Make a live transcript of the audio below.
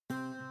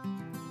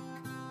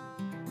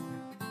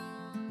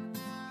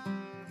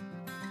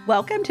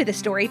Welcome to the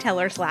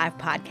Storytellers Live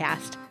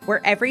podcast,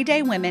 where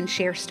everyday women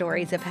share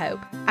stories of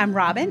hope. I'm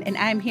Robin, and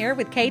I'm here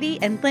with Katie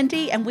and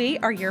Lindy, and we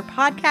are your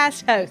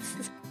podcast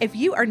hosts. If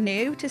you are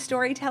new to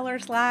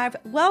Storytellers Live,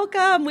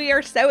 welcome. We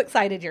are so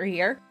excited you're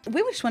here.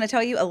 We just want to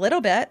tell you a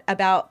little bit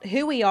about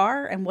who we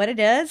are and what it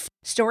is.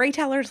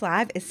 Storytellers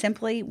Live is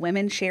simply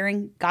women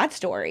sharing God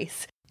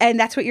stories. And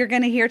that's what you're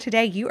going to hear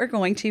today. You are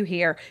going to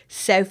hear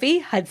Sophie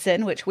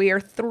Hudson, which we are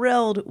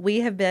thrilled. We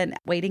have been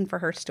waiting for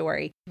her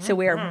story. So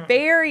we are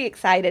very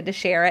excited to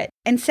share it.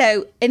 And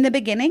so in the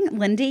beginning,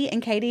 Lindy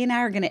and Katie and I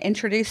are going to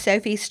introduce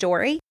Sophie's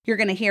story. You're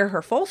going to hear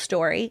her full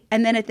story.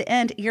 And then at the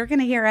end, you're going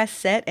to hear us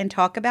sit and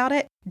talk about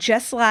it,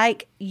 just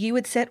like you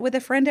would sit with a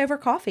friend over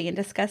coffee and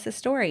discuss a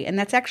story. And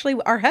that's actually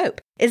our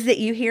hope, is that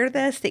you hear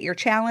this, that you're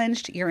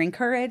challenged, you're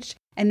encouraged,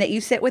 and that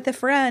you sit with a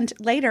friend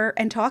later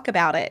and talk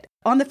about it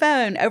on the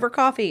phone, over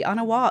coffee, on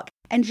a walk,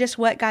 and just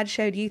what God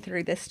showed you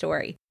through this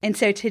story. And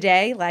so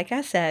today, like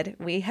I said,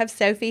 we have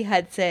Sophie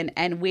Hudson,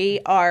 and we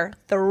are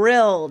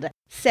thrilled.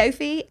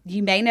 Sophie,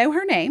 you may know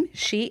her name.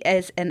 She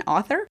is an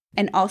author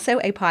and also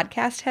a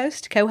podcast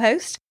host,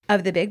 co-host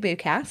of the Big Boo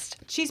Cast.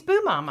 She's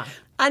Boo Mama.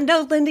 I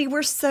know, Lindy,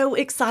 we're so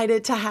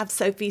excited to have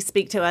Sophie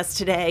speak to us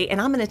today.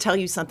 And I'm going to tell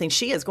you something.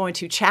 She is going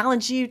to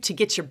challenge you to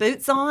get your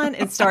boots on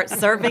and start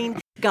serving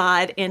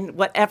God in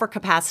whatever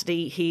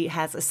capacity He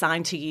has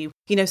assigned to you.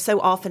 You know,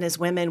 so often as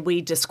women,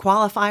 we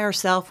disqualify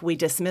ourselves, we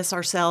dismiss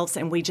ourselves,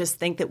 and we just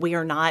think that we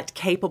are not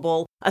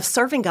capable of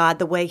serving God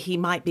the way He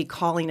might be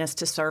calling us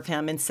to serve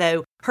Him. And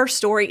so her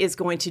story is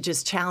going to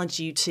just challenge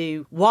you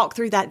to walk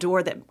through that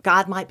door that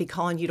God might be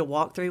calling you to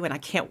walk through. And I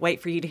can't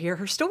wait for you to hear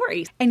her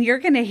story. And you're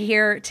going to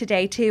hear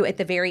today, too, at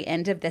the very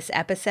end of this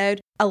episode,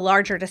 a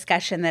larger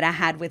discussion that I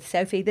had with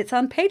Sophie that's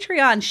on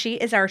Patreon. She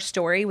is our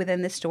story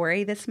within the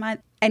story this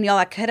month. And y'all,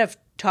 I could have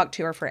talked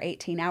to her for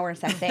 18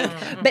 hours, I think.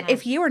 But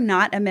if you are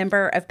not a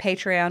member of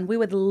Patreon, we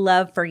would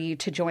love for you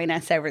to join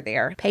us over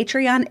there.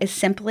 Patreon is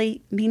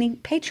simply meaning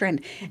patron.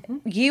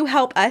 You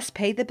help us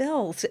pay the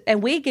bills,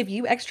 and we give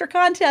you extra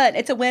content.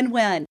 It's a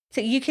win-win.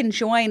 So you can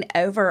join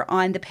over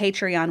on the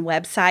Patreon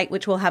website,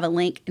 which will have a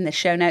link in the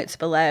show notes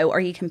below, or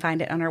you can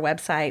find it on our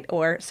website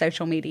or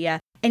social media.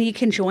 And you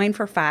can join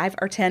for $5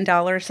 or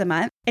 $10 a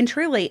month. And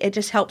truly, it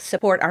just helps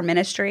support our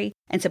ministry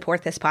and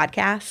support this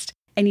podcast.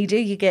 And you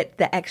get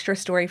the extra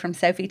story from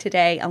Sophie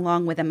today,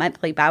 along with a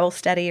monthly Bible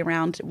study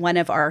around one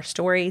of our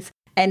stories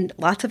and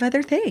lots of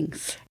other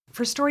things.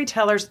 For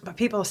storytellers,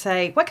 people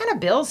say, what kind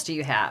of bills do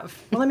you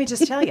have? Well, let me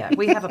just tell you,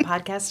 we have a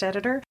podcast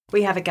editor.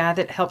 We have a guy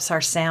that helps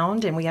our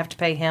sound, and we have to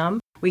pay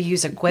him. We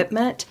use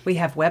equipment. We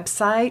have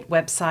website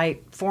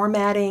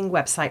formatting,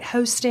 website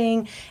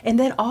hosting, and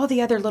then all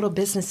the other little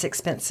business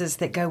expenses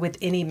that go with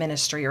any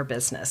ministry or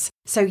business.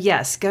 So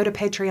yes, go to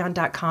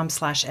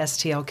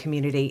patreon.com/STL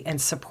community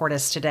and support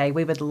us today.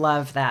 We would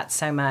love that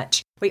so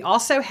much. We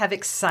also have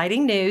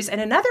exciting news and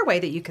another way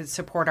that you can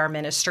support our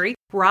ministry.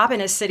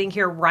 Robin is sitting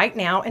here right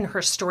now in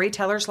her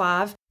Storytellers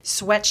Live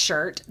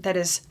sweatshirt that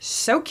is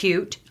so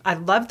cute. I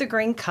love the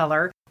green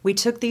color. We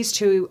took these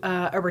to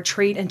a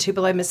retreat in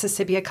Tupelo,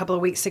 Mississippi a couple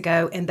of weeks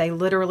ago, and they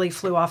literally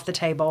flew off the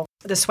table.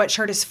 The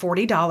sweatshirt is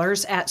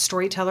 $40 at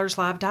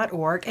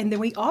storytellerslive.org. And then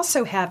we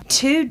also have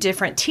 2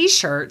 different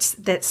t-shirts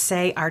that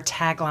say our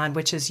tagline,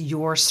 which is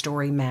Your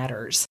Story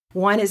Matters.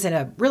 One is in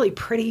a really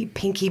pretty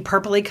pinky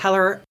purpley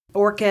color,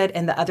 orchid,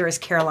 and the other is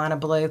Carolina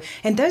blue.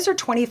 And those are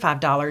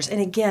 $25.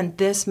 And again,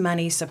 this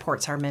money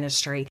supports our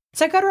ministry.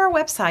 So go to our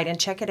website and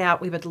check it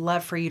out. We would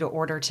love for you to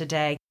order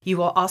today. You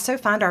will also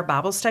find our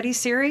Bible study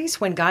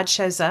series, When God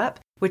Shows Up,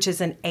 which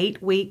is an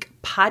 8-week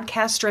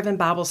podcast-driven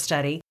Bible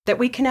study that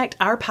we connect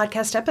our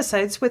podcast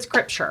episodes with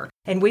Scripture.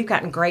 And we've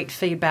gotten great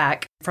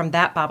feedback from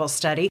that Bible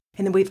study.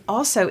 And then we've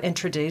also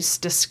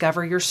introduced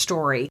Discover Your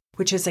Story,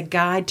 which is a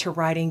guide to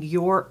writing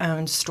your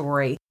own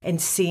story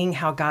and seeing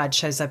how God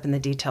shows up in the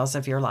details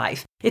of your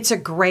life. It's a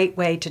great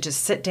way to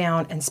just sit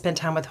down and spend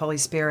time with Holy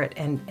Spirit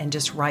and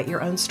just write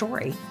your own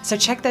story. So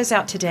check those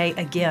out today,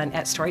 again,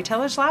 at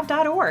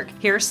storytellerslive.org.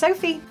 Here's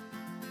Sophie.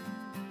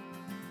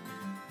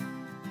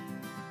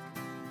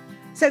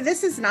 So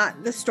this is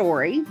not the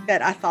story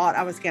that I thought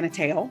I was going to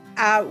tell.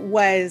 I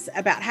was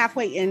about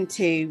halfway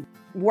into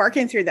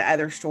working through the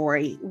other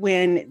story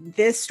when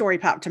this story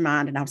popped to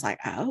mind, and I was like,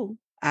 oh,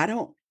 I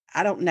don't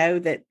know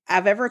that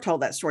I've ever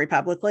told that story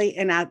publicly.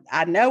 And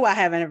I know I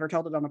haven't ever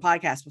told it on a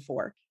podcast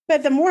before.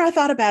 But the more I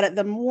thought about it,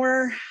 the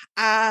more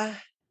I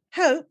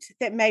hoped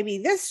that maybe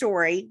this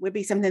story would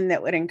be something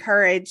that would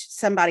encourage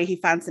somebody who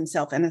finds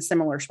himself in a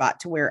similar spot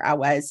to where I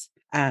was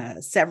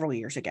several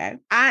years ago.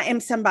 I am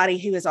somebody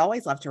who has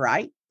always loved to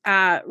write.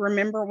 I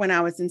remember when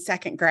I was in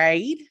 2nd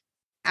grade,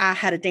 I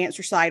had a dance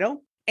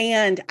recital,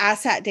 and I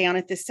sat down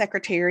at the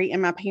secretary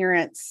in my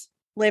parents'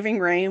 living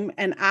room,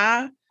 and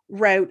I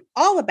wrote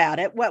all about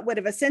it, what would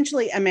have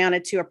essentially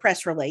amounted to a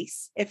press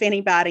release if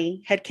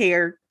anybody had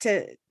cared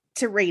to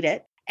read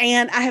it.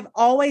 And I have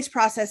always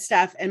processed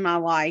stuff in my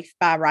life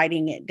by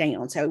writing it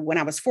down. So when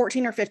I was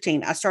 14 or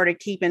 15, I started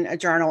keeping a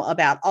journal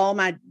about all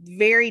my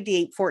very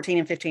deep 14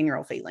 and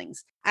 15-year-old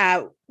feelings.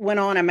 I went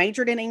on, I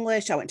majored in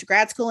English. I went to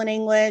grad school in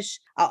English.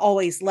 I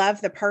always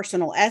loved the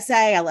personal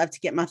essay. I love to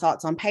get my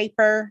thoughts on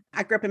paper.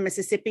 I grew up in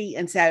Mississippi.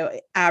 And so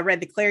I read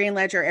the Clarion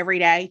Ledger every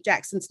day,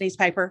 Jackson's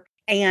newspaper.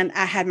 And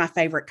I had my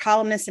favorite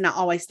columnist. And I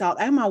always thought,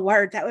 oh my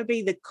word, that would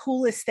be the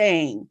coolest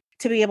thing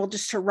to be able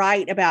just to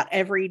write about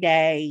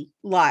everyday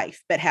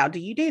life. But how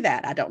do you do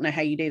that? I don't know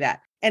how you do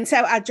that. And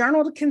so I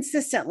journaled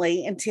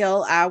consistently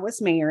until I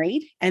was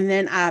married. And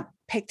then I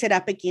picked it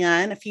up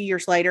again a few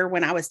years later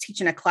when I was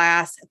teaching a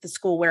class at the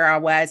school where I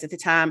was at the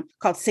time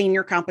called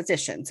Senior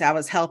Composition. So I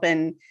was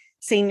helping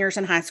seniors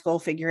in high school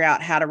figure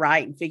out how to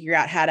write and figure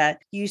out how to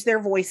use their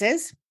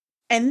voices.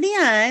 And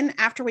then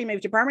after we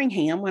moved to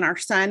Birmingham, when our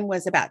son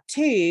was about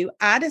 2,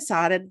 I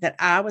decided that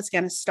I was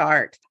going to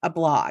start a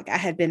blog. I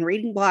had been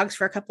reading blogs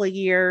for a couple of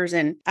years,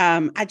 and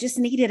I just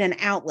needed an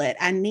outlet.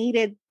 I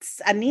needed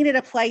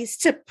a place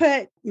to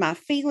put my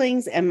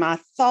feelings and my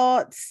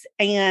thoughts.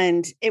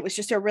 And it was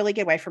just a really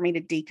good way for me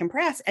to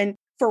decompress. And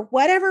for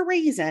whatever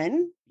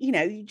reason, you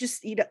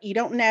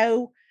don't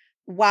know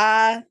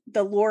why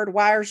the Lord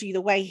wires you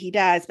the way he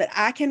does. But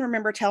I can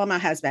remember telling my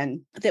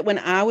husband that when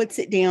I would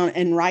sit down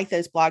and write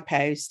those blog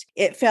posts,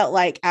 it felt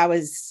like I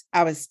was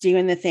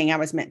doing the thing I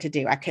was meant to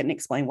do. I couldn't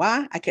explain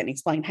why. I couldn't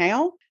explain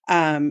how.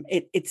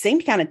 It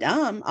seemed kind of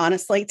dumb,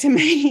 honestly, to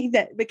me,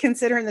 but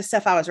considering the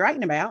stuff I was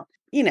writing about,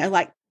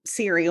 like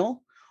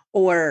cereal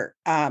or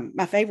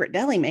my favorite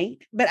deli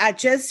meat. But I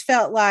just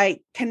felt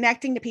like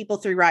connecting to people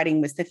through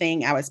writing was the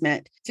thing I was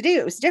meant to do.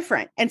 It was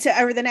different. And so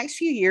over the next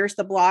few years,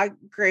 the blog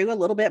grew a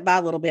little bit by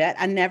a little bit.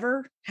 I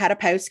never had a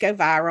post go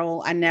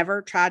viral. I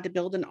never tried to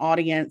build an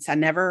audience. I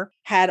never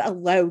had a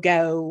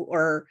logo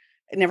or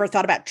never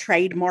thought about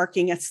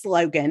trademarking a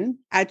slogan.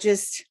 I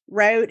just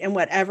wrote in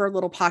whatever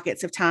little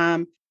pockets of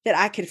time that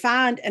I could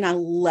find. And I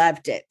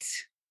loved it.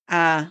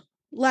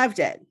 Loved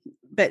it.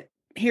 But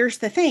here's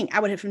the thing.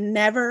 I would have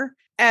never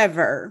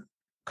ever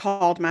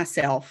called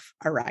myself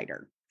a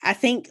writer. I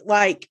think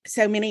like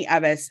so many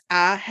of us,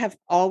 I have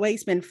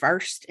always been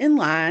first in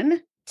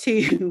line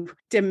to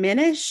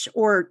diminish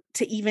or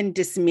to even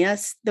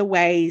dismiss the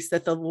ways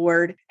that the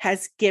Lord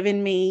has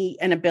given me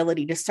an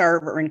ability to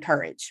serve or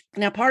encourage.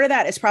 Now, part of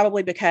that is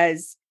probably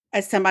because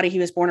as somebody who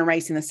was born and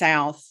raised in the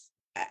South,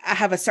 I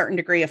have a certain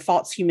degree of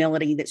false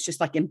humility that's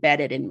just like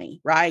embedded in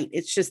me, right?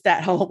 It's just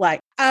that whole like,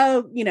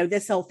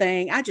 this whole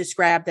thing, I just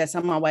grabbed this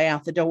on my way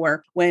out the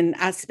door when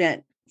I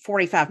spent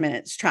 45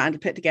 minutes trying to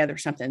put together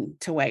something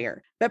to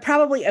wear. But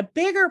probably a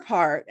bigger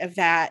part of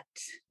that,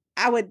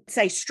 I would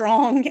say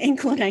strong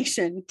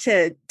inclination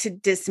to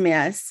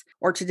dismiss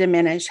or to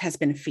diminish has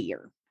been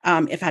fear.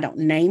 If I don't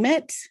name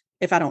it,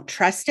 if I don't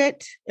trust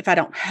it, if I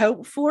don't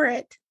hope for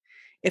it,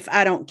 if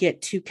I don't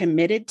get too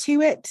committed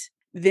to it,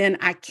 then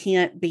I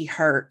can't be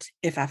hurt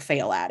if I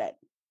fail at it.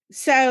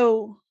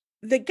 So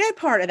the good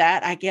part of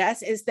that, I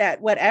guess, is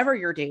that whatever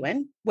you're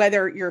doing,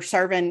 whether you're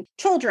serving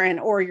children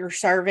or you're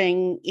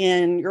serving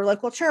in your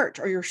local church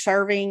or you're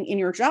serving in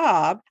your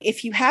job,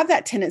 if you have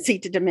that tendency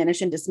to diminish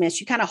and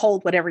dismiss, you kind of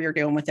hold whatever you're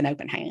doing with an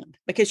open hand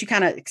because you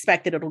kind of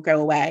expect that it'll go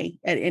away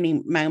at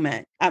any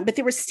moment. But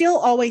there was still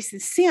always the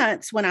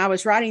sense when I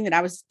was writing that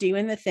I was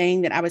doing the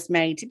thing that I was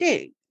made to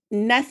do.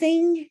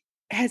 Nothing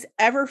has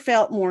ever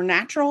felt more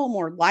natural,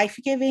 more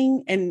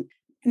life-giving, and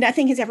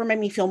nothing has ever made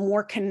me feel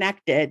more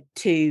connected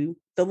to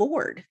the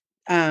Lord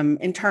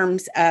in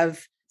terms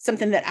of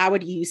something that I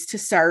would use to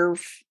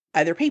serve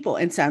other people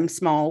in some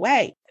small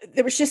way.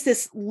 There was just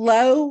this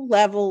low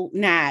level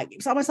nag. It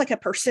was almost like a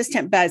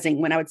persistent buzzing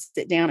when I would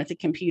sit down at the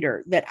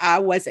computer that I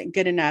wasn't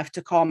good enough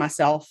to call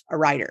myself a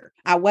writer.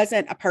 I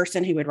wasn't a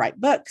person who would write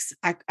books.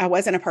 I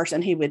wasn't a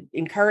person who would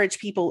encourage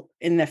people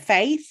in the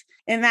faith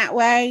in that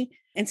way.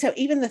 And so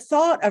even the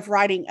thought of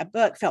writing a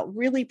book felt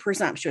really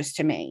presumptuous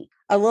to me,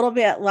 a little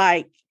bit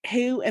like,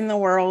 who in the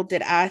world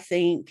did I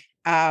think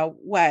I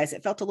was?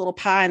 It felt a little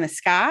pie in the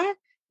sky,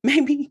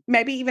 maybe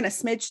even a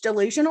smidge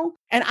delusional.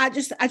 And I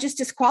just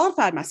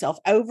disqualified myself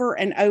over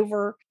and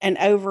over and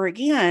over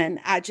again.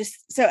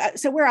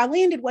 So where I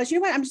landed was, you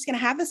know what, I'm just going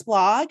to have this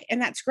blog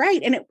and that's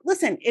great. And it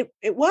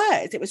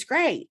was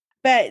great,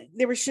 but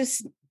there was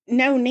just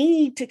no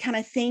need to kind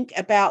of think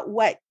about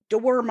what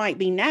door might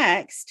be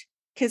next.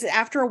 Because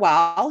after a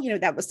while,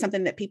 that was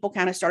something that people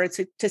kind of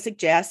started to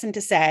suggest and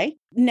to say,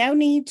 no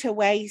need to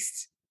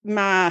waste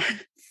my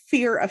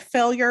fear of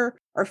failure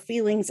or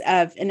feelings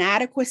of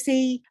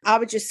inadequacy. I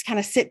would just kind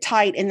of sit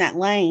tight in that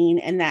lane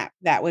and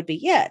that would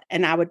be it.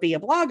 And I would be a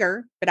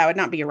blogger, but I would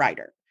not be a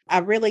writer. I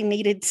really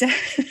needed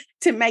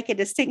to make a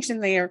distinction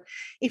there,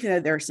 even though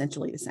they're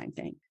essentially the same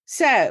thing.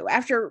 So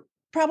after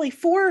probably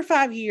 4 or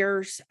 5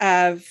 years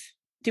of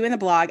doing the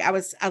blog, I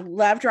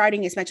loved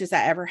writing as much as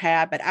I ever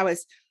had, but I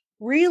was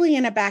really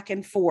in a back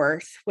and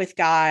forth with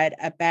God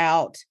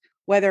about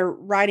whether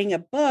writing a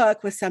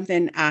book was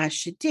something I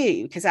should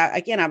do. Because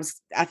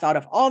I thought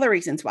of all the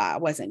reasons why I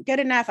wasn't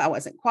good enough. I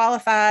wasn't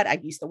qualified. I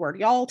used the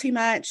word y'all too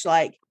much.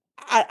 Like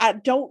I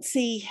don't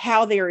see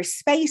how there is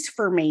space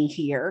for me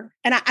here.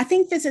 And I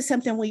think this is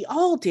something we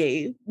all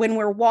do when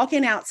we're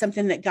walking out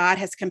something that God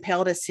has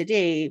compelled us to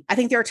do. I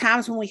think there are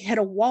times when we hit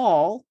a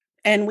wall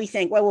and we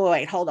think,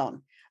 wait, hold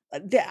on.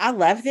 I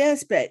love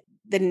this, but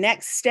the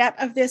next step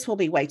of this will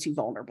be way too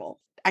vulnerable.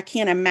 I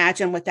can't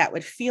imagine what that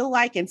would feel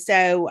like. And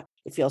so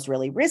it feels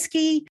really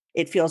risky.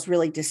 It feels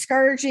really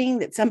discouraging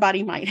that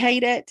somebody might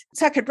hate it.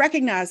 So I could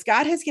recognize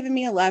God has given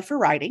me a love for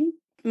writing,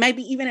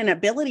 maybe even an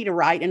ability to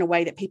write in a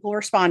way that people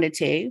responded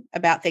to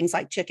about things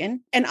like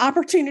chicken, and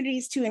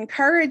opportunities to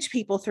encourage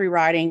people through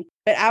writing.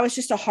 But I was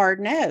just a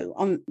hard no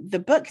on the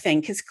book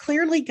thing, because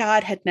clearly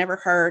God had never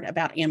heard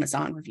about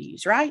Amazon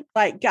reviews, right?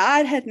 Like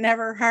God had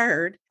never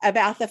heard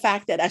about the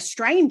fact that a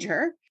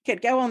stranger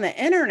could go on the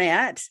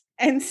internet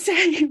and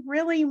say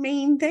really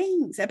mean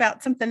things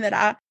about something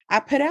that I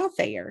put out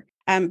there.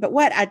 But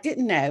what I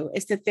didn't know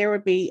is that there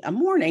would be a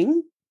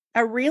morning,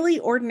 a really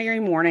ordinary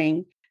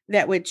morning,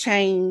 that would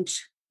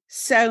change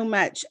so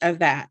much of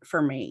that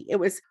for me. It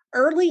was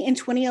early in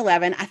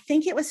 2011. I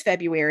think it was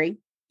February,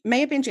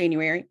 may have been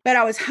January, but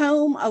I was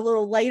home a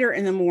little later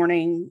in the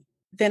morning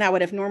than I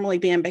would have normally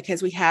been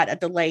because we had a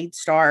delayed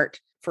start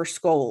for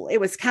school. It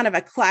was kind of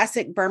a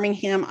classic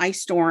Birmingham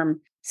ice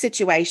storm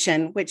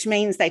situation, which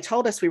means they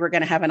told us we were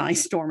going to have an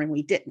ice storm and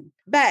we didn't.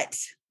 But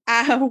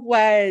I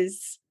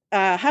was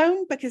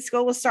home because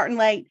school was starting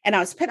late, and I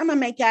was putting on my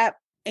makeup,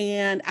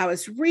 and I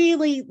was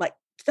really like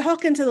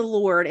talking to the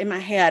Lord in my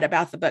head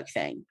about the book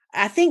thing.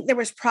 I think there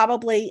was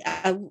probably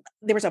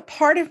there was a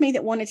part of me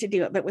that wanted to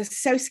do it, but was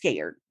so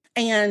scared.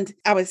 And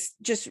I was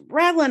just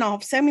rattling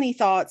off so many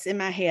thoughts in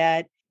my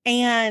head.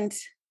 And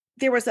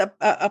there was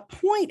a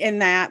point in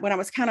that when I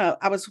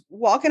was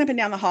walking up and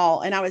down the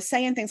hall, and I was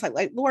saying things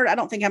like, Lord, I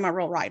don't think I'm a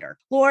real writer.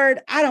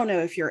 Lord, I don't know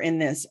if you're in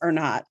this or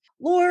not.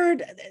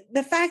 Lord,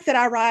 the fact that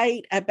I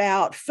write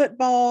about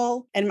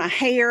football and my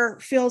hair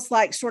feels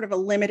like sort of a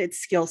limited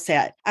skill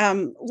set.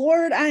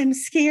 Lord, I'm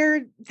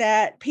scared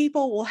that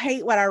people will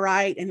hate what I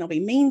write and they'll be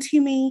mean to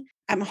me.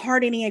 I'm a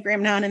hard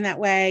Enneagram 9 in that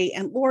way.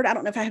 And Lord, I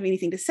don't know if I have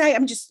anything to say.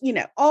 I'm just,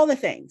 all the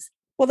things.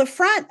 Well, the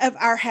front of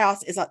our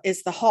house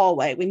is the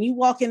hallway. When you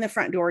walk in the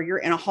front door, you're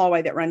in a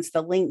hallway that runs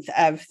the length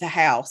of the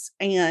house.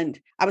 And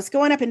I was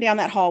going up and down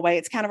that hallway.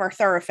 It's kind of our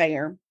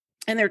thoroughfare.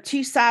 And there are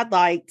two side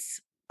lights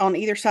on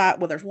either side.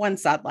 Well, there's one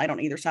side light on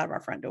either side of our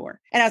front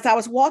door. And as I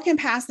was walking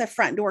past the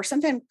front door,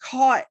 something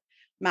caught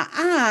my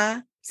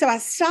eye. So I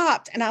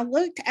stopped and I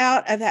looked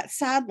out of that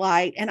side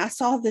light and I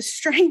saw the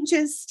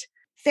strangest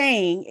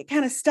thing. It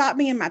kind of stopped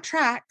me in my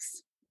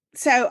tracks.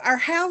 So our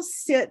house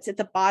sits at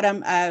the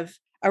bottom of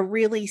a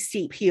really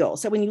steep hill.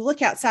 So when you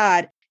look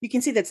outside, you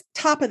can see the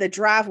top of the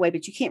driveway,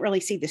 but you can't really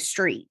see the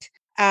street.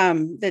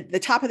 The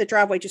top of the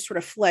driveway just sort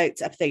of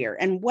floats up there.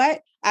 And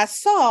what I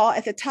saw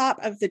at the top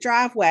of the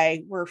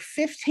driveway were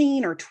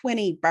 15 or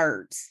 20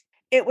 birds.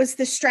 It was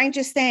the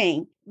strangest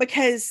thing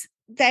because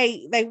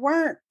they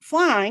weren't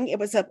flying. It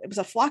was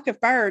a flock of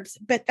birds,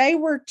 but they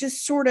were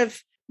just sort of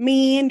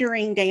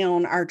meandering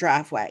down our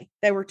driveway.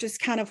 They were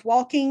just kind of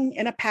walking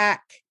in a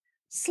pack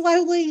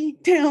slowly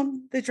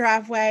down the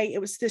driveway. It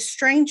was the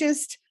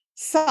strangest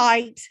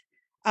sight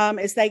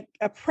as they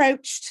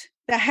approached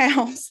the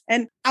house.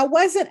 And I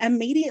wasn't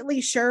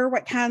immediately sure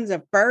what kinds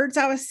of birds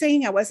I was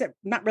seeing. I wasn't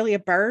not really a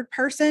bird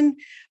person,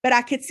 but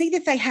I could see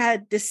that they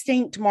had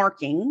distinct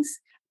markings.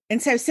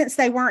 And so since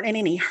they weren't in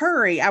any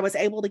hurry, I was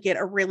able to get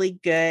a really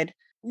good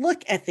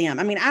look at them.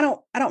 I mean, I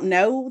don't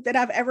know that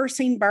I've ever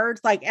seen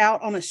birds like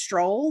out on a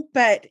stroll,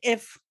 but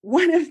if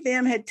one of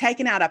them had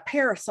taken out a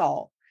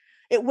parasol,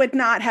 it would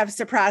not have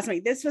surprised me.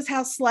 This was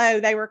how slow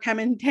they were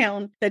coming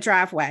down the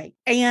driveway.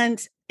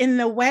 And in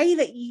the way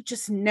that you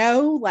just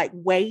know, like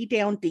way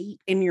down deep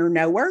in your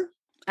knower,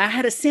 I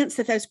had a sense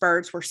that those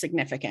birds were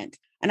significant.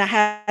 And I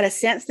had a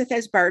sense that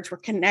those birds were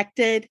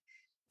connected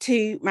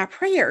to my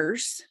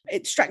prayers.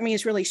 It struck me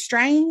as really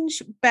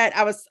strange, but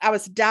I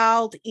was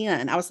dialed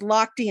in. I was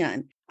locked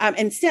in.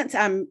 And since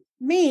I'm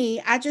me,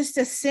 I just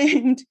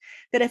assumed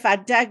that if I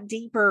dug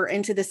deeper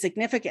into the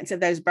significance of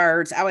those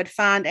birds, I would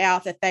find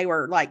out that they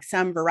were like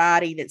some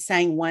variety that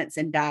sang once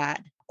and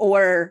died,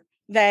 or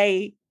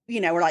they,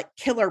 were like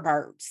killer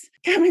birds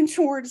coming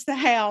towards the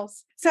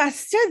house. So I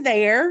stood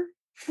there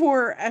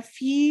for a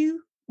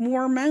few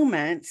more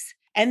moments,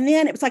 and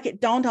then it was like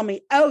it dawned on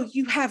me, oh,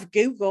 you have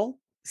Google.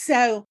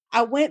 So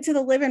I went to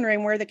the living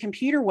room where the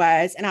computer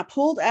was, and I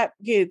pulled up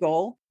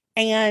Google.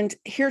 And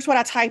here's what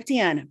I typed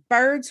in: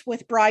 birds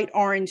with bright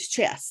orange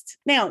chests.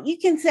 Now you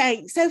can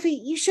say,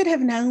 Sophie, you should have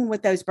known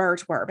what those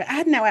birds were, but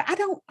I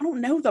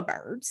don't know the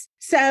birds.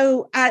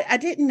 So I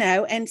didn't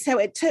know. And so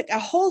it took a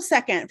whole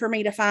second for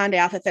me to find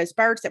out that those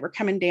birds that were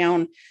coming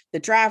down the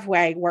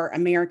driveway were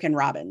American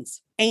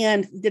robins.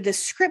 And the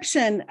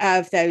description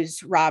of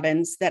those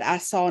robins that I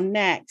saw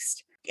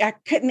next, I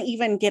couldn't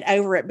even get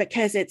over it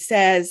because it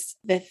says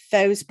that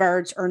those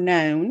birds are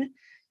known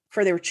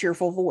for their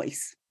cheerful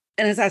voice.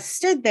 And as I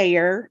stood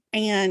there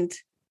and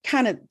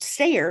kind of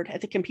stared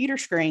at the computer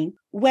screen,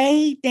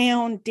 way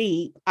down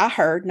deep, I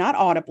heard, not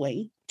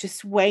audibly,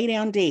 just way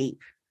down deep,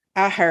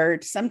 I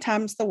heard,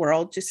 sometimes the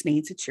world just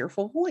needs a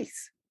cheerful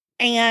voice.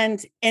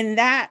 And in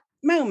that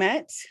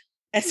moment,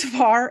 as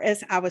far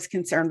as I was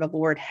concerned, the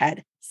Lord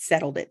had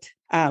settled it.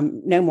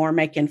 No more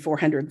making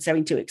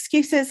 472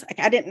 excuses. Like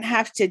I didn't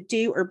have to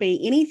do or be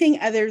anything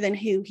other than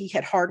who he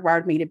had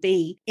hardwired me to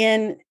be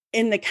in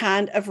the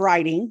kind of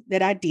writing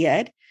that I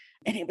did.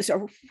 And it was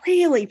a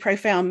really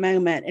profound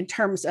moment in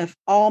terms of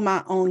all my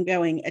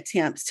ongoing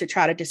attempts to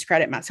try to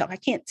discredit myself. I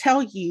can't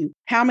tell you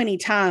how many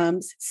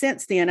times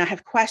since then I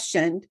have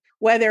questioned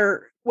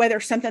whether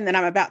something that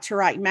I'm about to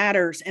write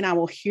matters. And I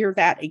will hear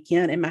that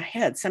again in my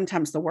head.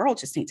 Sometimes the world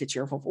just needs a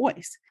cheerful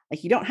voice.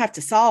 Like you don't have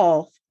to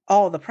solve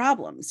all the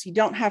problems. You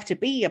don't have to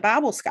be a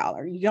Bible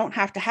scholar. You don't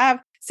have to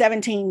have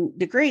 17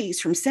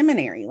 degrees from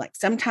seminary. Like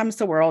sometimes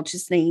the world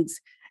just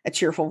needs a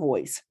cheerful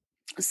voice.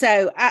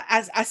 So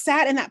I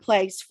sat in that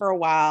place for a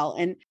while,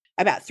 and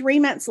about 3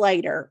 months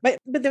later, but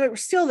there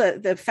was still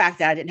the fact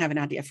that I didn't have an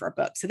idea for a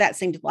book. So that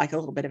seemed like a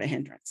little bit of a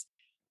hindrance.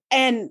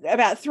 And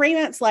about 3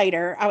 months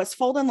later, I was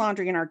folding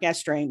laundry in our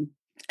guest room.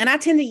 And I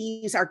tend to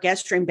use our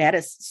guest room bed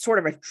as sort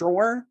of a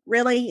drawer,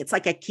 really. It's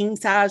like a king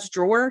size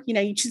drawer. You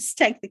know, you just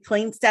take the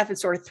clean stuff and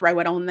sort of throw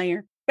it on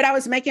there. But I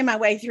was making my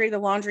way through the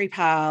laundry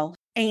pile,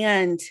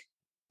 and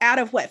out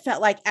of what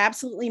felt like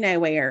absolutely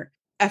nowhere,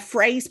 a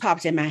phrase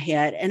popped in my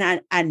head.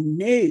 And I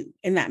knew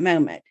in that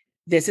moment,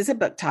 this is a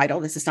book title.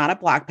 This is not a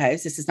blog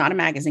post. This is not a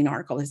magazine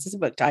article. This is a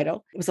book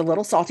title. It was a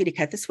little salty to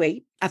cut the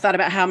sweet. I thought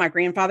about how my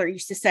grandfather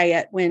used to say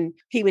it when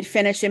he would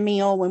finish a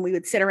meal, when we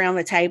would sit around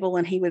the table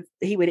and he would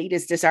eat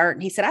his dessert.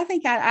 And he said, I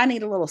think I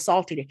need a little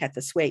salty to cut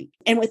the sweet.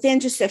 And within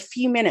just a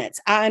few minutes,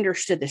 I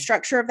understood the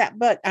structure of that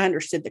book. I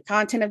understood the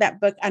content of that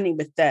book. I knew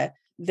what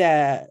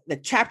the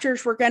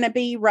chapters were going to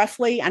be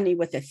roughly. I knew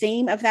what the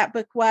theme of that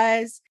book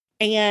was.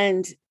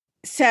 And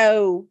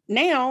so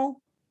now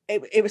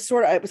it was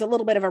a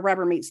little bit of a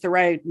rubber meets the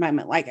road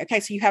moment. Like,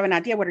 okay, so you have an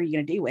idea. What are you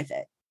going to do with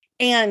it?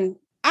 And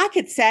I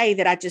could say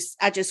that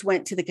I just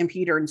went to the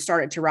computer and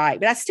started to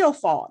write, but I still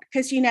fought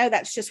because,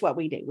 that's just what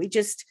we do. We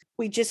just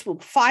will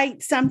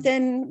fight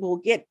something. We'll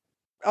get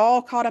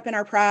all caught up in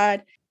our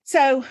pride.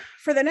 So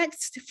for the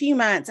next few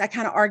months, I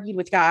kind of argued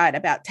with God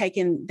about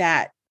taking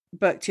that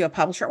book to a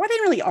publisher. Well, I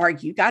didn't really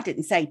argue. God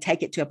didn't say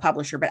take it to a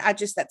publisher, but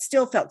that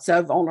still felt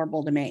so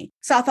vulnerable to me.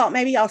 So I thought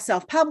maybe I'll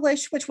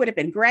self-publish, which would have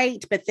been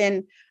great. But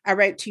then I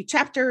wrote 2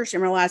 chapters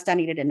and realized I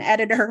needed an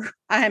editor.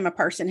 I am a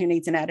person who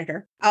needs an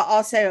editor. I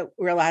also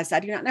realized I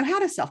do not know how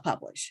to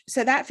self-publish.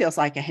 So that feels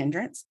like a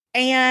hindrance.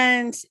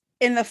 And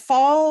in the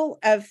fall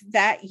of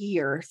that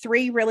year,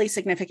 3 really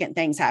significant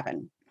things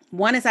happened.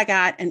 One is I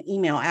got an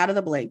email out of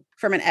the blue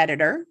from an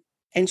editor.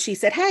 And she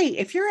said, hey,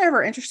 if you're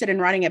ever interested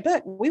in writing a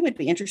book, we would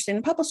be interested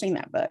in publishing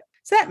that book.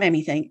 So that made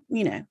me think,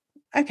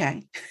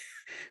 okay,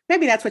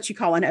 maybe that's what you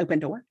call an open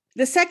door.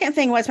 The second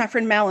thing was my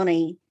friend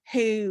Melanie,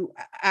 who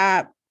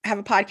I have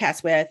a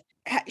podcast with.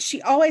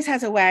 She always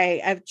has a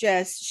way of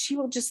she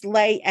will just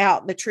lay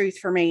out the truth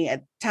for me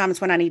at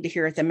times when I need to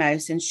hear it the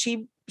most. And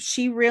she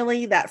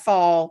really that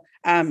fall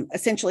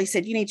essentially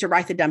said, you need to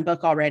write the dumb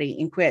book already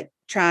and quit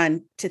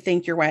trying to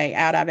think your way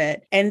out of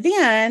it. And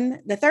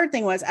then the third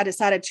thing was I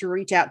decided to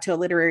reach out to a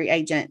literary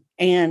agent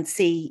and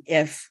see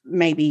if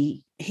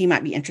maybe he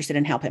might be interested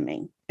in helping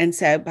me. And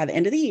so by the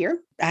end of the year,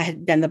 I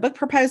had done the book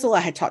proposal, I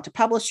had talked to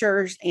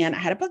publishers, and I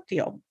had a book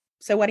deal.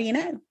 So what do you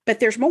know?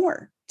 But there's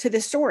more to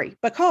this story,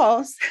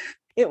 because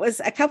it was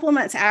a couple of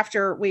months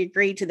after we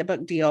agreed to the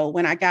book deal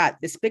when I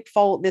got this big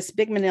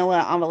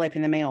manila envelope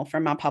in the mail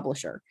from my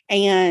publisher.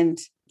 And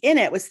in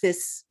it was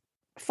this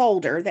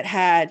folder that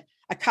had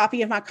a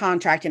copy of my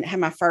contract, and it had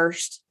my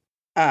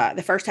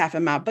the first half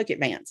of my book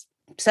advance.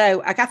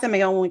 So I got the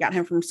mail when we got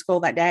home from school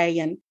that day,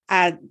 and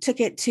I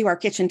took it to our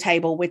kitchen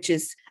table, which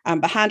is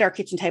behind our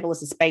kitchen table is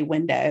this bay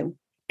window.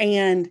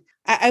 And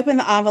I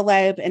opened the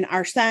envelope, and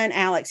our son,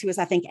 Alex, who was,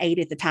 I think, 8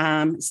 at the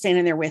time,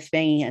 standing there with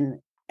me.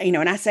 And,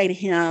 and I say to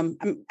him,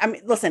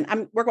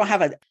 we're going to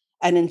have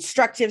an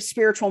instructive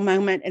spiritual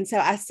moment. And so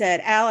I said,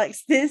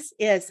 Alex, this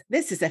is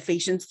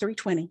Ephesians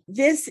 3:20.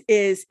 This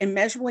is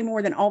immeasurably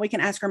more than all we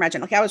can ask or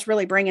imagine. Like I was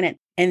really bringing it.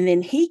 And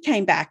then he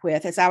came back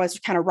with, as I was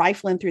kind of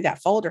rifling through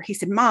that folder, he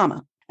said,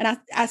 Mama. And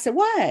I said,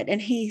 what?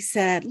 And he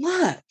said,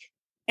 look.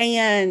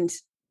 And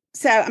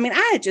so,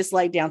 I had just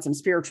laid down some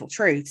spiritual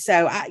truth.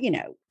 So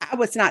I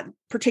was not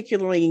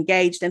particularly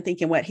engaged in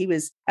thinking what he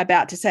was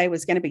about to say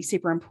was going to be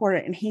super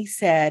important. And he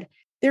said,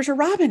 there's a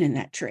robin in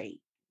that tree.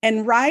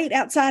 And right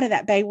outside of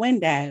that bay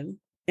window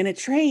in a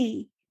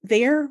tree,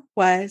 there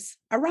was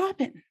a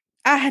robin.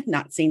 I had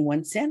not seen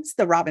one since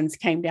the robins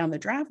came down the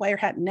driveway or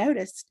hadn't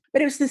noticed,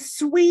 but it was the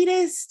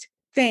sweetest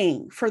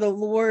thing for the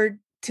Lord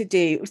to do.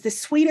 It was the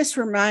sweetest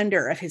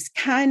reminder of his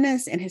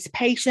kindness and his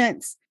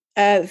patience,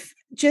 of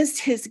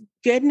just his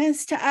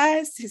goodness to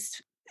us,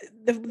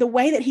 the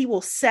way that he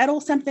will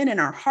settle something in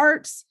our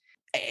hearts.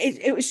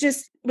 It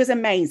was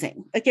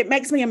amazing. Like it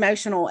makes me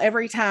emotional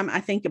every time I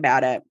think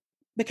about it,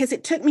 because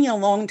it took me a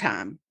long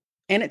time,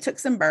 and it took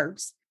some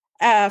birds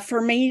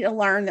for me to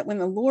learn that when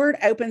the Lord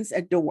opens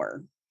a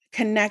door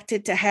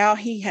connected to how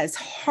he has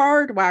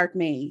hardwired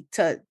me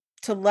to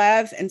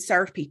love and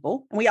serve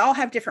people, and we all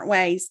have different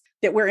ways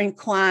that we're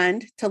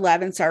inclined to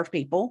love and serve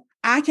people.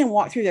 I can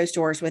walk through those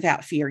doors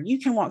without fear. You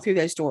can walk through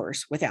those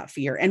doors without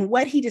fear. And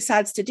what he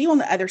decides to do on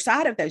the other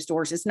side of those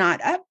doors is not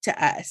up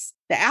to us.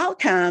 The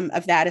outcome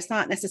of that is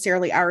not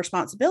necessarily our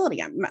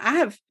responsibility. I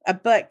have a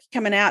book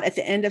coming out at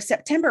the end of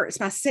September.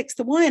 It's my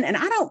 6th one. And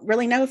I don't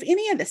really know if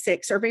any of the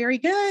 6 are very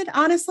good.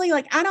 Honestly,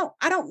 like I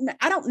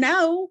don't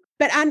know,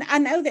 but I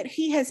know that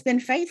he has been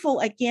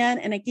faithful again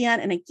and again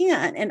and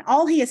again. And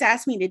all he has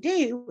asked me to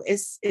do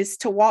is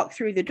to walk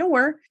through the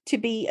door, to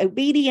be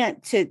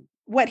obedient to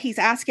what he's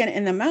asking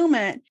in the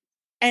moment.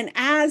 And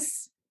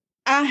as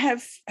I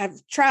have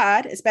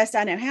tried as best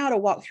I know how to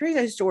walk through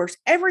those doors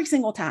every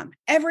single time,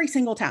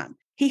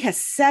 he has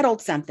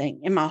settled something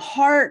in my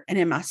heart and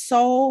in my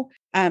soul.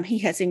 He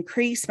has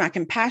increased my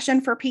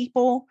compassion for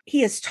people.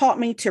 He has taught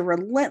me to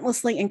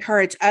relentlessly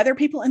encourage other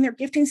people in their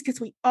giftings, because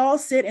we all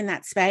sit in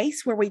that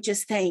space where we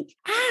just think,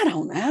 I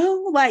don't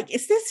know, like,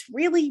 is this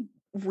really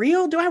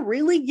real? Do I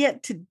really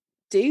get to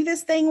do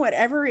this thing,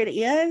 whatever it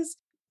is?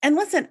 And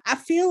listen, I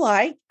feel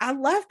like I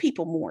love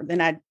people more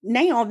than I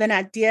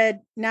did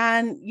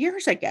 9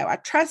 years ago. I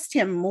trust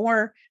him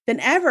more than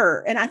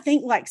ever. And I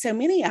think, like so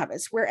many of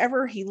us,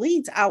 wherever he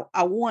leads,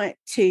 I want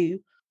to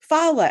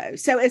follow.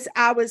 So as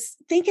I was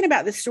thinking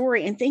about the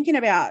story and thinking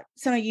about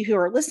some of you who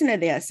are listening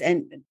to this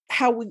and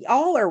how we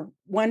all are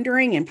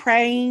wondering and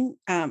praying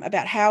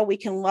about how we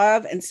can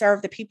love and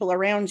serve the people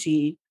around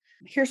you,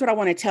 here's what I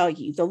want to tell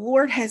you. The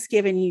Lord has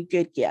given you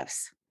good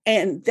gifts.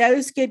 And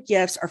those good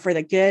gifts are for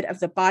the good of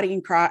the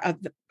body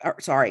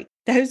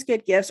those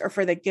good gifts are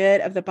for the good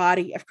of the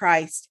body of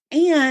Christ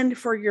and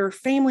for your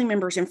family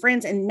members and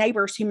friends and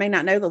neighbors who may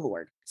not know the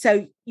Lord.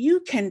 So you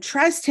can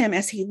trust him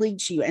as he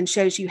leads you and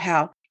shows you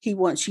how he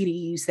wants you to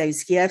use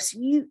those gifts.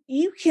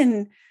 You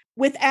can,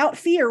 without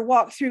fear,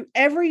 walk through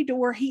every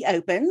door he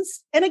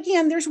opens. And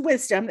again, there's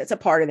wisdom that's a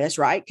part of this,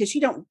 right? Because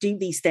you don't do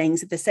these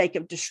things at the sake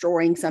of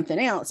destroying something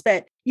else,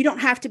 but you don't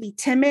have to be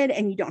timid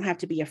and you don't have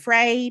to be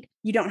afraid.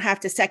 You don't have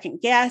to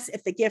second guess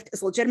if the gift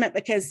is legitimate,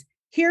 because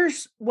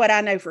here's what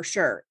I know for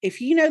sure.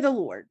 If you know the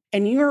Lord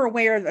and you're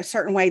aware of a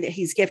certain way that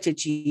he's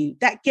gifted you,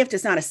 that gift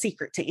is not a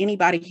secret to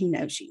anybody who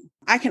knows you.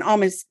 I can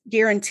almost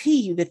guarantee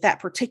you that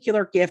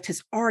particular gift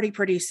has already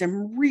produced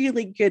some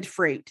really good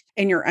fruit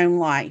in your own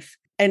life.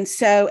 And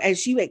so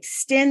as you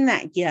extend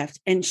that gift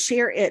and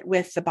share it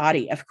with the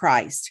body of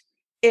Christ,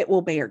 it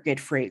will bear good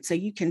fruit. So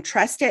you can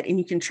trust it and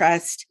you can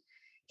trust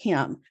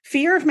him.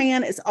 Fear of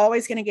man is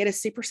always going to get us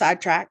super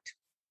sidetracked.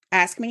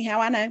 Ask me how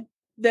I know.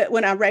 That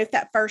when I wrote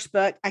that first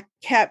book, I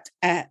kept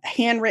a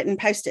handwritten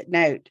Post-it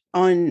note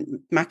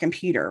on my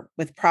computer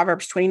with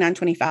Proverbs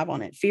 29:25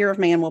 on it. Fear of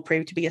man will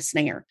prove to be a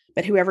snare,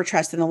 but whoever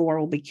trusts in the Lord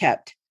will be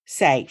kept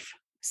safe.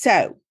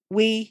 So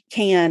we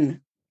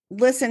can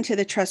listen to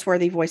the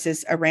trustworthy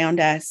voices around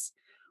us.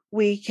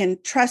 We can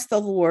trust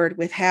the Lord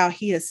with how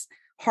he has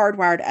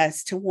hardwired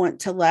us to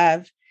want to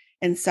love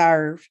and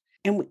serve.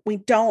 And we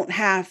don't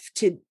have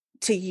to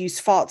use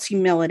false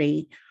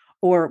humility,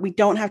 or we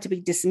don't have to be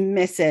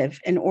dismissive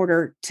in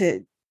order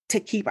to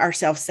keep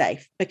ourselves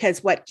safe,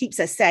 because what keeps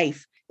us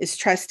safe is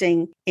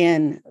trusting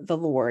in the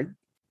Lord.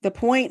 The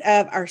point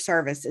of our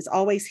service is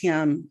always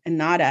him and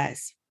not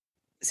us.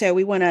 So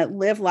we want to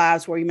live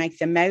lives where we make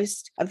the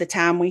most of the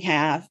time we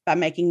have by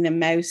making the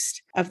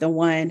most of the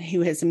one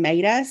who has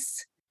made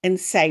us and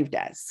saved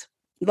us.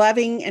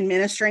 Loving and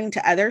ministering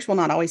to others will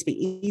not always be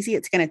easy.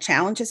 It's going to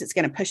challenge us. It's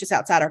going to push us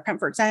outside our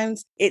comfort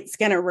zones. It's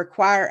going to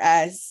require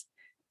us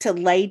to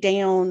lay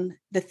down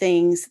the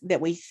things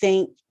that we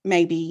think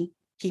maybe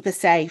keep us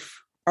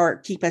safe or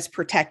keep us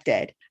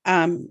protected.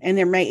 And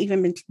there may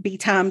even be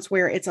times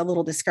where it's a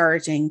little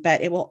discouraging,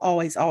 but it will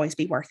always, always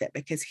be worth it,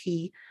 because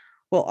he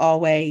will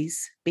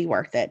always be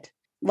worth it.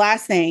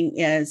 Last thing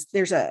is,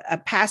 there's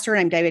a pastor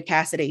named David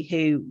Cassidy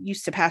who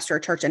used to pastor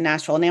a church in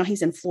Nashville. Now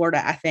he's in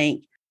Florida, I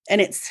think. And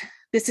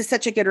this is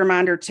such a good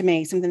reminder to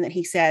me, something that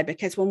he said,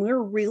 because when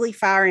we're really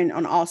firing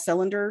on all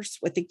cylinders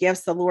with the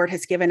gifts the Lord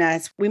has given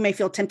us, we may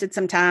feel tempted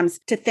sometimes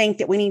to think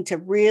that we need to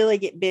really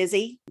get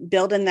busy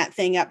building that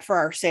thing up for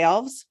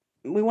ourselves.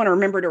 We want to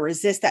remember to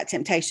resist that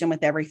temptation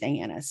with everything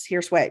in us.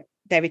 Here's what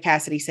David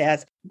Cassidy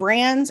says: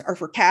 brands are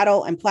for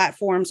cattle and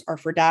platforms are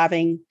for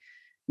diving.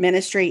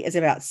 Ministry is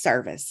about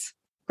service.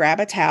 Grab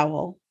a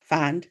towel,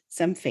 find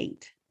some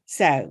feet.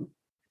 So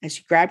as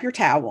you grab your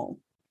towel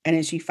and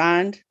as you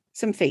find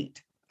some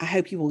feet, I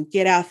hope you will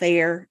get out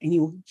there and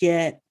you will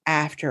get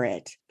after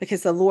it,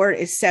 because the Lord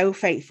is so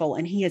faithful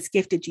and he has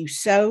gifted you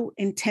so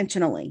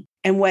intentionally.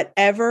 And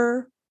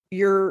whatever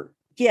your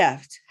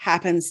gift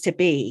happens to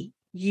be,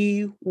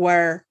 you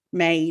were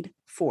made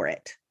for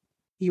it.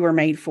 You were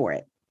made for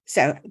it.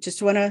 So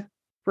just want to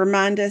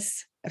remind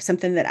us of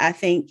something that I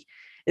think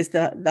is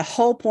the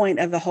whole point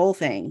of the whole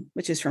thing,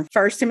 which is from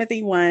 1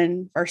 Timothy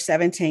 1, verse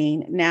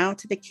 17. Now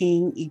to the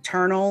King,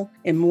 eternal,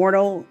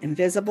 immortal,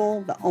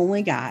 invisible, the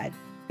only God,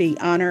 be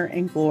honor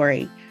and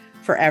glory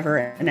forever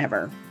and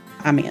ever.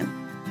 Amen.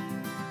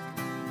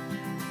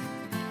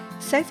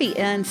 Sophie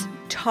ends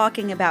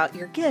talking about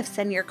your gifts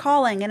and your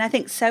calling. And I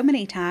think so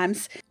many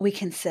times we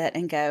can sit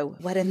and go,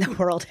 what in the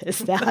world is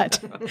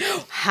that?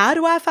 How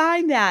do I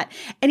find that?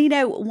 And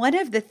one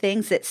of the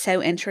things that's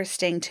so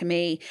interesting to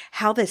me,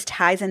 how this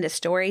ties into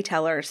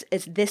storytellers,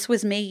 is this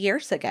was me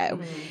years ago.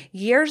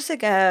 Years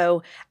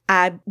ago,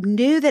 I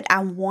knew that I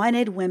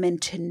wanted women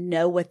to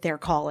know what their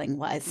calling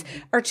was,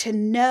 or to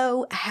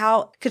know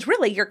how, because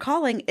really your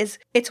calling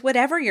it's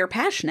whatever you're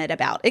passionate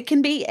about. It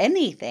can be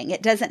anything.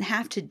 It doesn't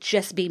have to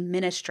just be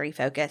ministry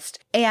focused.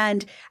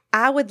 And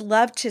I would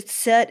love to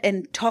sit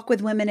and talk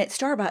with women at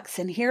Starbucks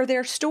and hear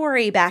their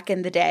story back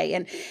in the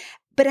day.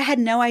 But I had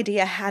no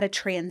idea how to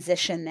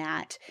transition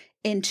that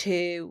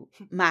into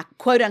my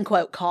quote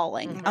unquote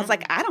calling. I was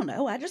like, I don't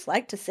know. I just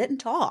like to sit and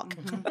talk.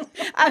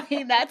 I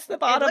mean, that's the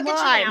bottom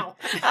line.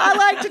 I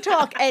like to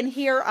talk, and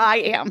here I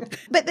am.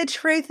 But the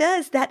truth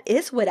is, that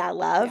is what I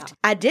loved. Yeah.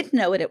 I didn't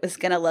know what it was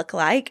going to look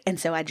like. And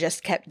so I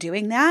just kept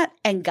doing that,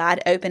 and God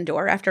opened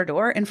door after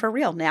door. And for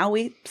real, now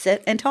we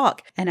sit and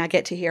talk, and I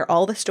get to hear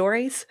all the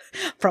stories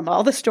from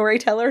all the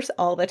storytellers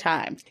all the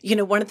time.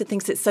 One of the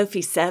things that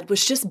Sophie said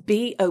was just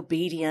be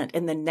obedient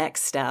in the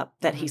next step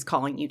that he's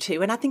calling you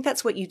to. And I think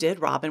that's what you did,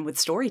 Robin, with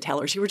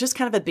storytellers. You were just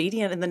kind of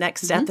obedient in the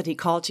next step that he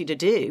called you to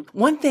do.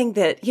 One thing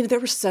that, there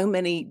were so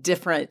many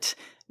different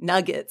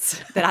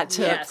nuggets that I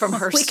took from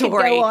her story.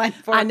 Could go on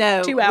for I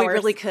know 2 hours. We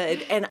really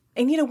could. And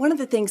one of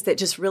the things that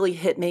just really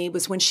hit me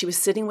was when she was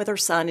sitting with her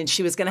son, and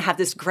she was going to have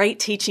this great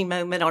teaching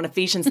moment on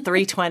Ephesians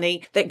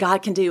 3:20 that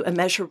God can do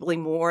immeasurably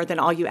more than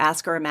all you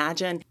ask or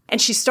imagine.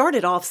 And she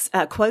started off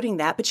quoting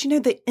that, but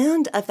the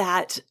end of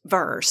that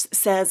verse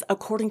says,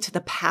 according to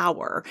the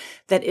power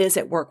that is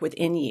at work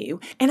within you.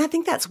 And I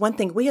think that's one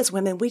thing we as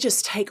women, we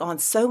just take on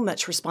so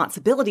much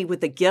responsibility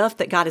with the gift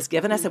that God has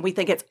given us, and we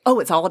think it's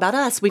all about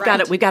us. We've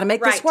got to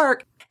make this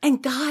work.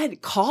 And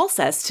God calls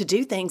us to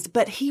do things,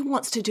 but he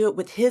wants to do it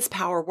with his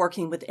power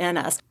working within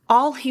us.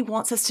 All he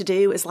wants us to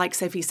do is, like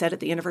Sophie said at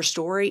the end of her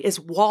story, is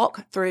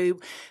walk through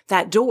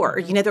that door.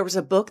 There was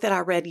a book that I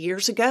read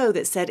years ago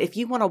that said, if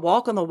you want to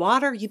walk on the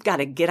water, you've got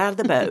to get out of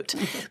the boat.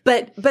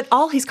 but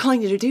all he's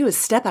calling you to do is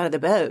step out of the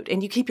boat,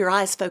 and you keep your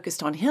eyes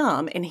focused on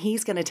him, and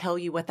he's going to tell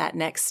you what that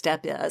next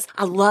step is.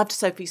 I loved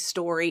Sophie's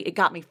story. It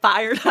got me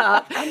fired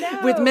up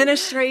with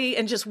ministry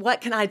and just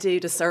what can I do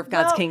to serve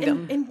God's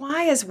kingdom. And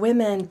why as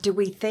women do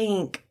we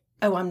think,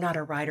 oh, I'm not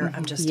a writer,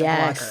 I'm just a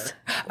blogger.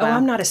 Wow. Oh,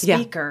 I'm not a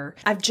speaker.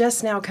 Yeah. I've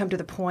just now come to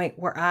the point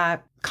where I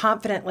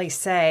confidently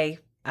say,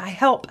 I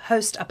help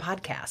host a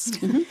podcast.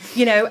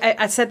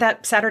 I said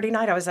that Saturday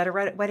night. I was at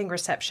a wedding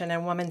reception,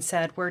 and a woman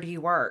said, where do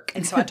you work?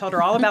 And so I told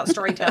her all about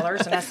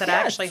storytellers, and I said, I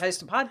actually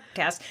host a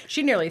podcast.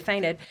 She nearly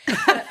fainted.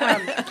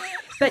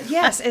 But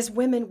yes, as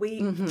women, we,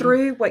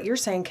 through what you're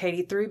saying,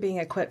 Katie, through being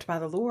equipped by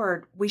the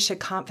Lord, we should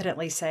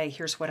confidently say,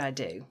 here's what I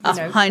do.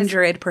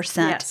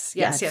 100%.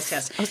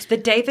 Yes. The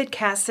David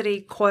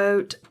Cassidy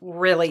quote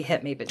really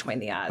hit me between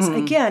the eyes.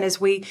 Again, as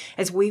we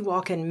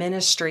walk in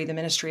ministry, the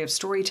ministry of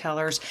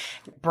storytellers,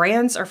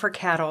 brands are for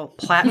cattle,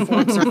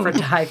 platforms are for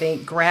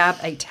diving. Grab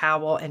a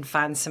towel and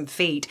find some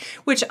feet,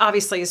 which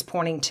obviously is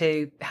pointing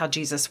to how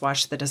Jesus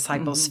washed the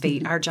disciples'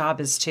 feet. Our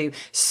job is to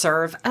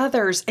serve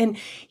others. And,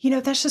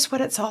 that's just what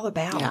it's all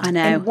about. Yeah, I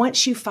know. And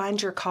once you find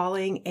your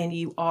calling and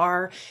you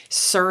are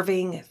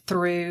serving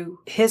through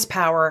his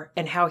power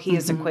and how he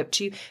has equipped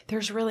you,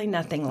 there's really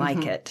nothing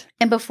like it.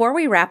 And before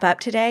we wrap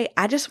up today,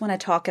 I just want to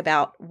talk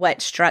about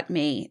what struck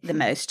me the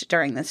most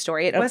during this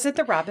story. Was it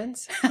the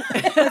Robins?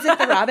 Was it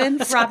the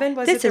Robins? Robin,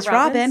 was this it the is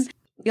Robins? Robin.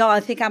 Y'all, I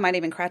think I might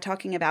even cry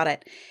talking about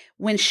it.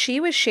 When she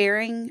was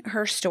sharing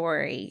her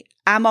story,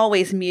 I'm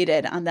always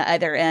muted on the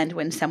other end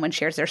when someone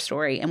shares their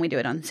story, and we do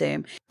it on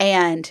Zoom.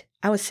 And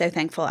I was so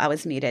thankful I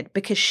was muted,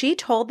 because she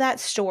told that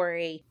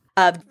story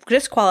of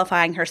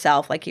disqualifying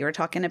herself, like you were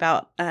talking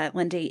about,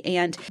 Lindy,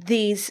 and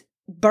these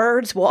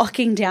birds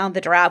walking down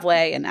the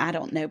driveway. And I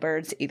don't know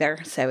birds either,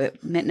 so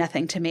it meant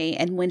nothing to me.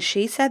 And when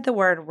she said the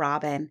word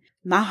Robin,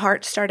 my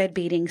heart started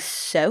beating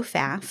so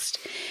fast.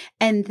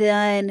 And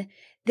then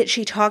that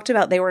she talked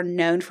about they were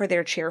known for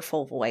their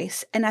cheerful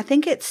voice. And I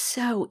think it's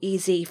so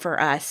easy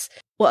for us.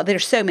 Well,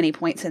 there's so many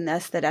points in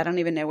this that I don't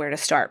even know where to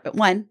start. But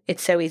one,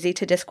 it's so easy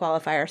to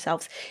disqualify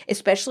ourselves,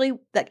 especially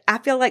like I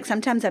feel like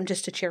sometimes I'm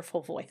just a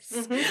cheerful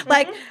voice.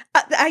 Like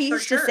I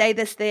used to say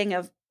this thing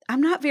of, I'm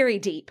not very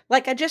deep.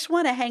 Like, I just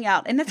want to hang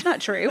out. And that's not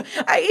true.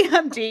 I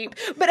am deep.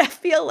 But I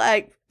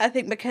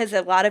think because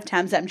a lot of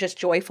times I'm just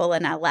joyful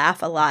and I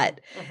laugh a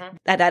lot,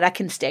 that I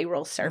can stay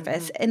real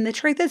surface. And the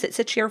truth is, it's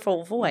a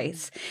cheerful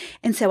voice.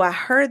 And so I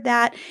heard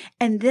that.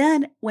 And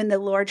then when the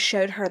Lord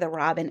showed her the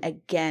Robin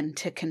again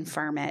to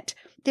confirm it,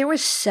 there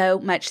was so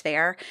much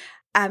there.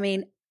 I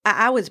mean,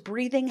 I was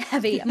breathing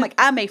heavy.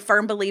 I'm a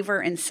firm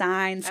believer in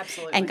signs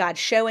and God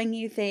showing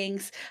you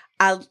things.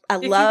 I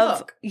If you love,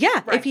 look.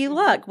 yeah, Right. if you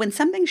look, when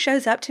something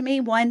shows up to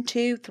me 1,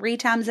 2, 3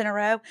 times in a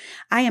row,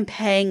 I am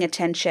paying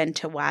attention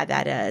to why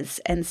that is.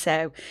 And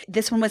so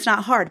this one was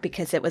not hard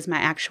because it was my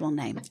actual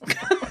name.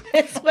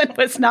 This one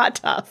was not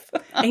tough.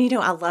 And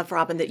I love,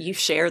 Robin, that you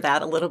share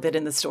that a little bit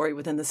in the story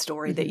within the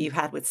story that you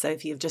had with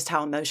Sophie of just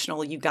how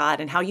emotional you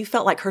got and how you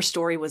felt like her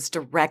story was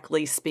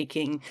directly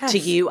speaking to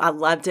you. I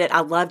loved it.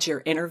 I loved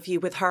your interview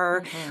with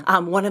her.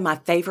 One of my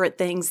favorite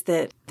things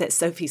that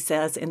Sophie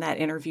says in that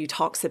interview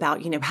talks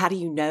about, how do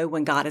you know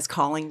when God is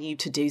calling you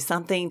to do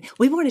something?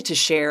 We wanted to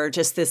share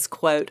just this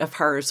quote of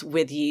hers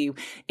with you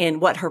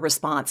and what her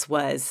response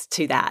was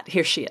to that.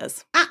 Here she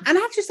is.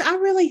 I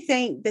really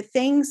think the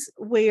things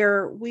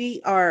where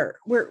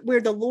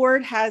where the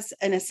Lord has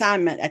an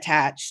assignment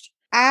attached,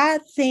 I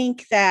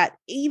think that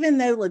even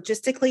though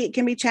logistically it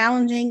can be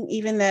challenging,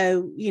 even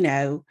though,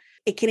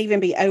 it can even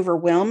be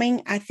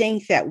overwhelming, I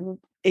think that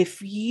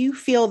if you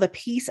feel the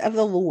peace of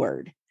the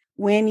Lord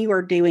when you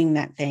are doing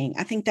that thing,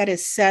 I think that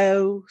is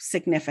so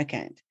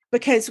significant,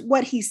 because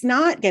what he's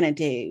not going to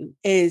do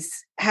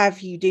is have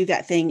you do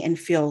that thing and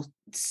feel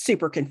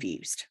super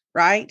confused,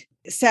 right?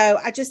 So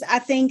I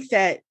think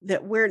that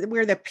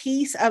where the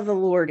peace of the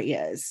Lord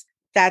is,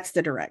 that's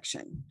the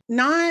direction.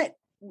 Now,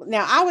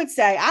 I would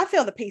say I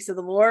feel the peace of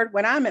the Lord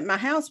when I'm at my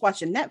house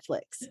watching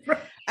Netflix.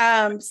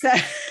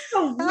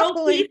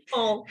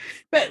 People.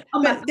 But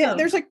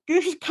there's a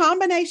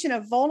combination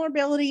of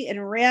vulnerability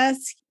and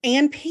risk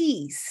and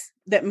peace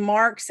that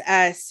marks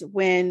us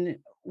when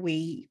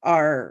we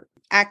are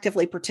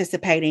actively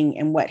participating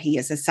in what he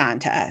has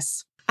assigned to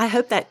us. I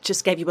hope that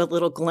just gave you a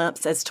little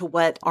glimpse as to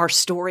what our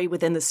story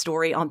within the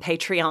story on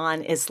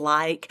Patreon is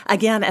like.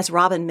 Again, as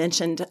Robin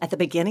mentioned at the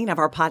beginning of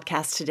our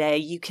podcast today,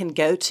 you can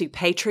go to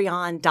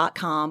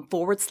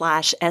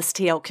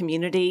patreon.com/STL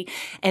community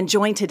and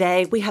join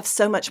today. We have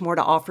so much more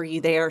to offer you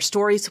there.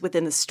 Stories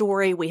within the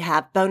story. We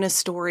have bonus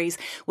stories.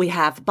 We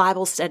have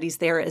Bible studies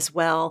there as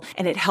well.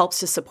 And it helps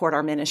to support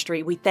our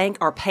ministry. We thank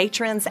our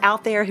patrons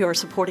out there who are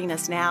supporting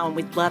us now, and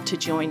we'd love to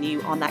join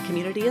you on that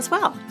community as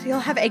well. So you'll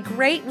have a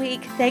great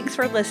week. Thanks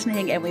for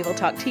listening, and we will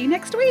talk to you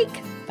next week.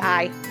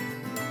 Bye.